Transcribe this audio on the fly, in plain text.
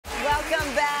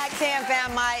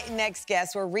my next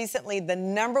guests were recently the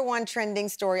 #1 trending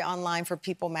story online for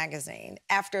People magazine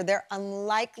after their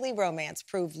unlikely romance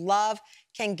proved love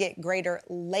can get greater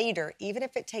later, even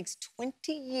if it takes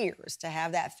 20 years to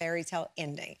have that fairy tale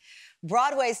ending.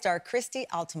 Broadway star Christy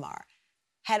Altomare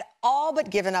had all but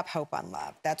given up hope on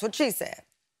love. That's what she said.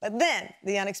 But then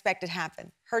the unexpected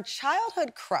happened. Her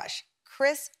childhood crush,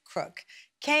 Chris Crook,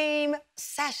 came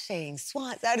sashaying,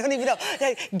 I don't even know,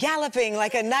 like, galloping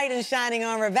like a knight in shining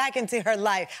armor back into her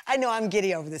life. I know I'm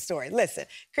giddy over this story. Listen,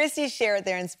 Christy shared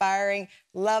their inspiring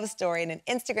love story in an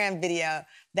Instagram video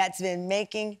that's been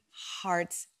making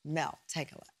hearts melt.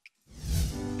 Take a look.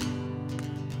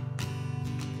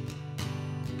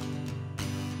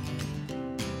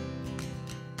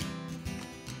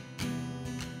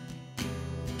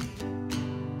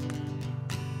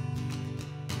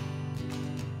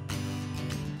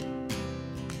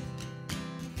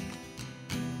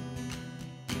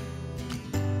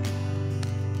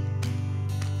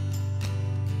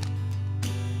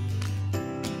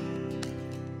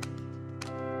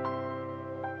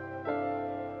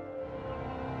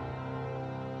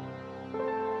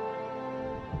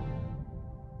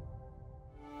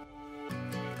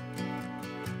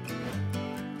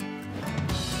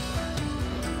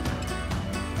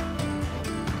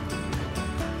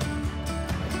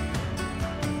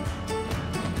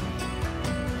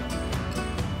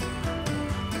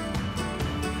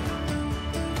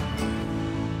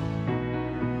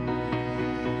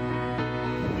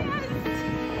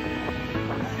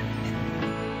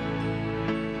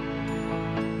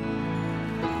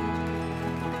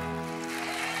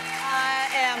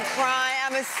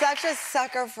 I'm such a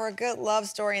sucker for a good love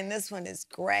story, and this one is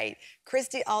great.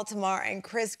 Christy Altomare and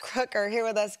Chris Crook are here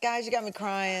with us. Guys, you got me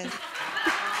crying.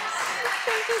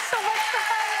 Thank you so much for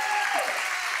having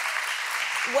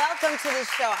me. Welcome to the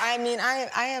show. I mean,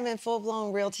 I am in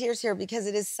full-blown real tears here because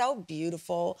it is so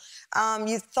beautiful.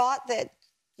 You thought that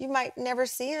you might never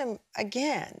see him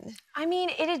again. I mean,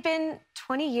 it had been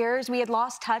 20 years. We had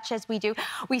lost touch, as we do.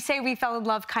 We say we fell in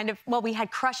love kind of, well, we had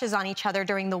crushes on each other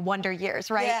during the wonder years,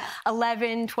 right? Yeah.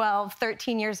 11, 12,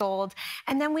 13 years old.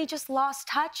 And then we just lost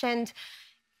touch, and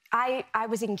I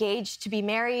was engaged to be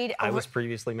married. I was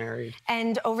previously married.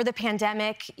 And over the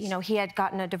pandemic, you know, he had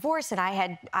gotten a divorce, and I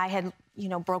had, you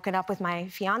know, broken up with my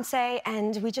fiance,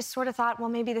 and we just sort of thought, well,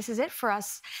 maybe this is it for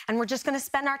us, and we're just going to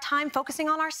spend our time focusing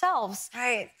on ourselves.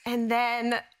 Right. And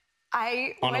then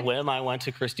on a whim, I went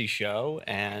to Christy's show,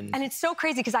 and it's so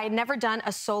crazy because I had never done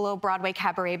a solo Broadway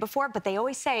cabaret before, but they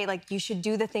always say, like, you should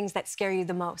do the things that scare you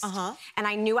the most. And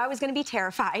I knew I was going to be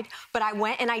terrified, but I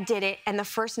went and I did it, and the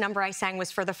first number I sang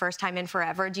was For the First Time in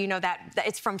Forever. Do you know that?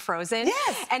 It's from Frozen.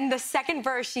 Yes. And the second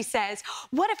verse, she says,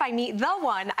 what if I meet the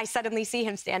one? I suddenly see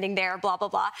him standing there, blah, blah,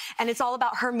 blah. And it's all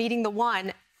about her meeting the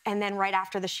one, and then right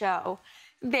after the show,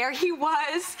 there he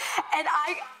was, and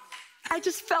I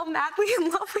just fell madly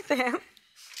in love with him.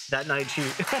 That night she...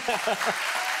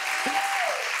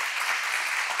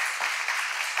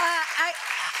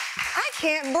 I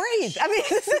can't breathe. I mean,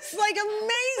 this is like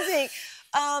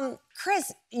amazing.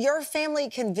 Chris, your family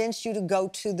convinced you to go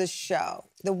to the show,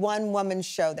 the one-woman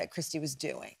show that Christy was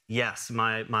doing. Yes,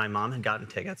 my mom had gotten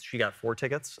tickets. She got 4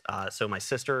 tickets. So my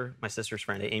sister's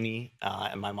friend Amy,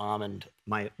 and my mom, and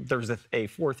there was a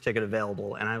 4th ticket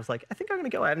available. And I was like, I think I'm gonna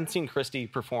go. I hadn't seen Christy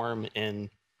perform in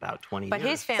about 20 years. But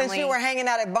his family... Since you were hanging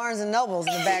out at Barnes & Noble's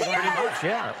in the background. Pretty much,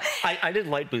 yeah. I did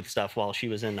light booth stuff while she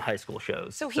was in high school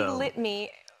shows. So he lit me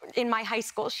in my high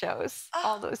school shows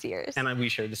all those years. And we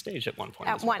shared the stage at one point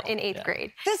in 8th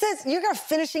grade. You're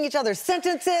finishing each other's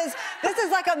sentences. This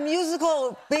is like a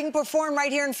musical being performed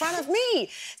right here in front of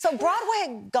me. So Broadway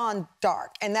had gone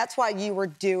dark, and that's why you were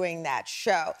doing that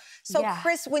show. So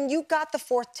Chris, when you got the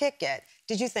 4th ticket,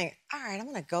 did you think, all right, I'm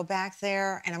gonna go back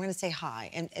there and I'm gonna say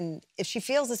hi, and if she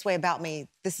feels this way about me,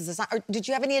 this is a sign, or did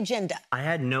you have any agenda? I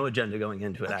had no agenda going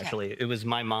into it, actually. It was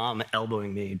my mom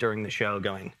elbowing me during the show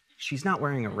going, she's not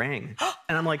wearing a ring.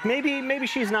 And I'm like, maybe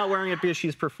she's not wearing it because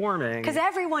she's performing. Because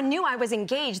everyone knew I was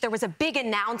engaged. There was a big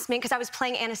announcement because I was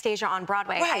playing Anastasia on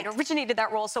Broadway. Right. I had originated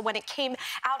that role, so when it came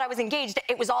out I was engaged,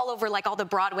 it was all over, like, all the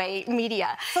Broadway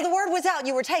media. So the word was out,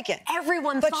 you were taken.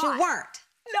 Everyone thought. But you weren't.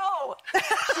 No,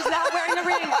 she's not wearing a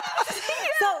ring.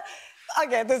 So,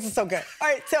 okay, this is so good. All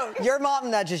right, so your mom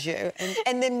nudges you,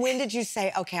 and then when did you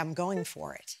say, okay, I'm going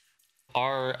for it?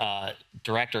 Our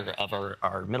director of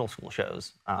our middle school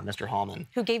shows, Mr. Hallman,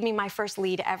 who gave me my first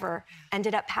lead ever,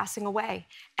 ended up passing away.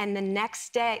 And the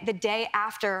next day, the day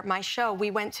after my show,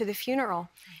 we went to the funeral.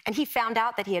 And he found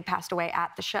out that he had passed away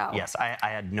at the show. Yes, I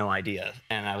had no idea.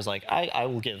 And I was like, I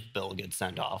will give Bill a good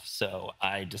send-off. So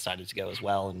I decided to go as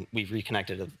well. And we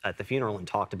reconnected at the funeral and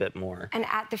talked a bit more. And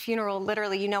at the funeral,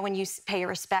 literally, you know, when you pay your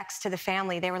respects to the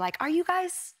family, they were like, are you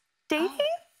guys dating?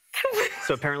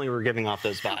 So apparently we were giving off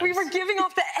those vibes. We were giving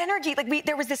off the energy. Like,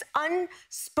 there was this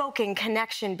unspoken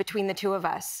connection between the two of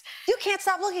us. You can't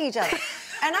stop looking at each other.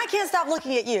 And I can't stop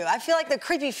looking at you. I feel like the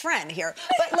creepy friend here.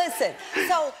 But listen,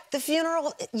 so the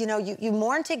funeral, you know, you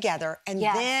mourn together. And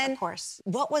yes, then, of course.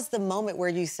 What was the moment where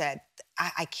you said,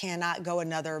 I cannot go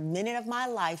another minute of my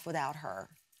life without her?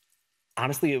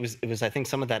 Honestly, it was I think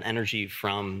some of that energy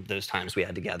from those times we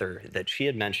had together that she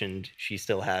had mentioned she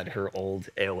still had her old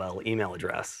AOL email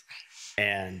address.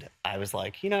 And I was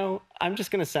like, you know, I'm just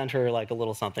going to send her like a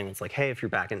little something that's like, hey, if you're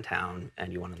back in town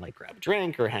and you want to like grab a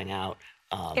drink or hang out.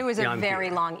 It was a very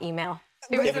long email.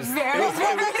 It was a very long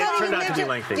email. It turned out to be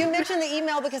lengthy. You mentioned the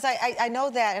email because I know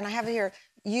that, and I have it here.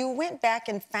 You went back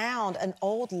and found an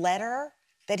old letter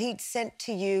that he'd sent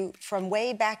to you from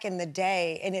way back in the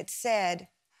day, and it said,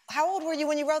 how old were you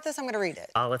when you wrote this? I'm going to read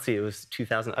it. Let's see, it was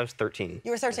 2000. I was 13.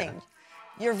 You were 13. Yeah.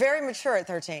 You're very mature at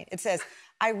 13. It says,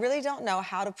 I really don't know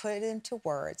how to put it into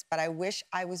words, but I wish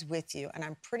I was with you, and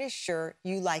I'm pretty sure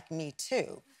you like me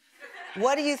too.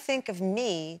 What do you think of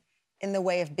me in the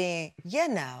way of being, you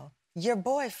know, your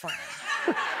boyfriend?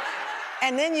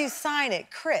 And then you sign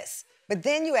it, Chris. But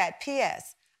then you add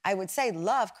P.S. I would say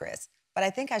love, Chris, but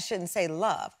I think I shouldn't say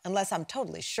love unless I'm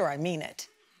totally sure I mean it.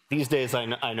 These days, I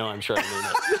know I'm sure I mean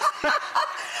it.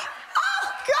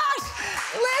 Oh, gosh!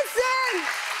 Listen!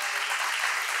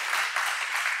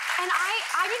 And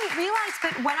I didn't realize,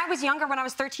 but when I was younger, when I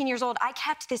was 13 years old, I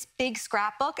kept this big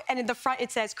scrapbook, and in the front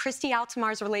it says, Christy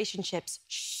Altomare's relationships.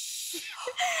 Shh.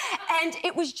 And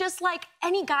it was just like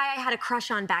any guy I had a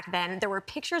crush on back then. There were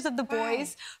pictures of the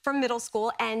boys from middle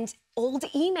school and old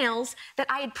emails that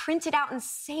I had printed out and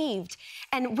saved.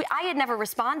 And I had never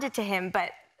responded to him,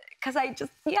 but because I had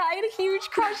a huge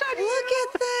crush on him. Look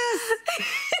at this.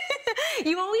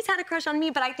 You always had a crush on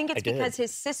me, but I think it's because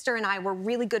his sister and I were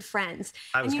really good friends.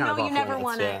 I was and you kind know, of you never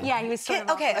want to. Yeah, he was sort of.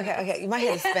 Okay. My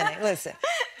head is spinning. Listen,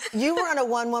 you were on a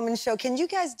one-woman show. Can you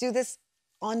guys do this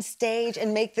on stage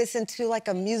and make this into like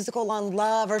a musical on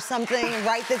love or something? And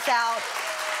write this out.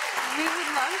 We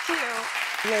would love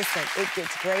to. Listen, it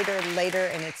gets greater later,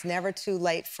 and it's never too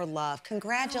late for love.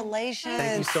 Congratulations.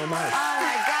 Thank you so much. Oh,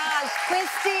 my gosh.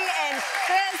 Christy and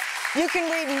Chris, you can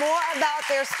read more about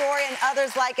their story and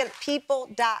others like it at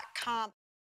people.com.